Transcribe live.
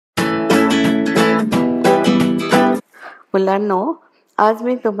मुलांनो, आज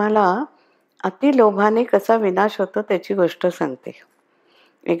मी तुम्हाला अतिलोभाने कसा विनाश होतो त्याची गोष्ट सांगते.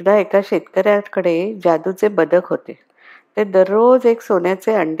 एकदा एका शेतकऱ्याकडे जादूचे बदक होते. ते दररोज एक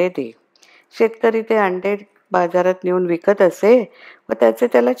सोन्याचे अंडे दे. शेतकरी ते अंडे बाजारात नेऊन विकत असे व त्याचे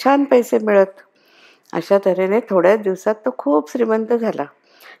त्याला छान पैसे मिळत. अशा तऱ्हेने थोड्याच दिवसात तो खूप श्रीमंत झाला.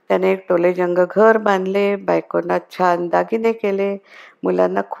 त्याने एक टोलेजंग घर बांधले, बायकोंना छान दागिने केले,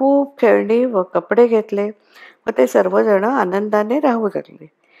 मुलांना खूप खेळणी व कपडे घेतले व ते सर्वजण आनंदाने राहू लागले.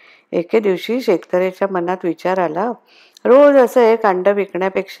 एके दिवशी शेतकऱ्याच्या मनात विचार आला, रोज असं एक अंडं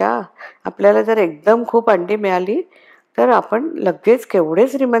विकण्यापेक्षा आपल्याला जर एकदम खूप अंडी मिळाली तर आपण लगेच केवढे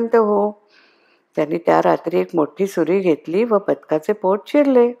श्रीमंत होऊ. त्यांनी त्या रात्री एक मोठी सुरी घेतली व बदकाचे पोट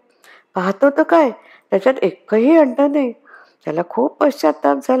चिरले. पाहतो तर काय, त्याच्यात एकही अंड नाही. त्याला खूप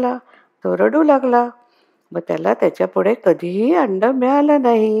पश्चाताप झाला. तो रडू लागला व त्याला त्याच्यापुढे कधीही अंड मिळालं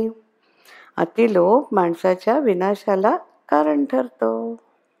नाही. अतिलोभ माणसाच्या विनाशाला कारण ठरतो.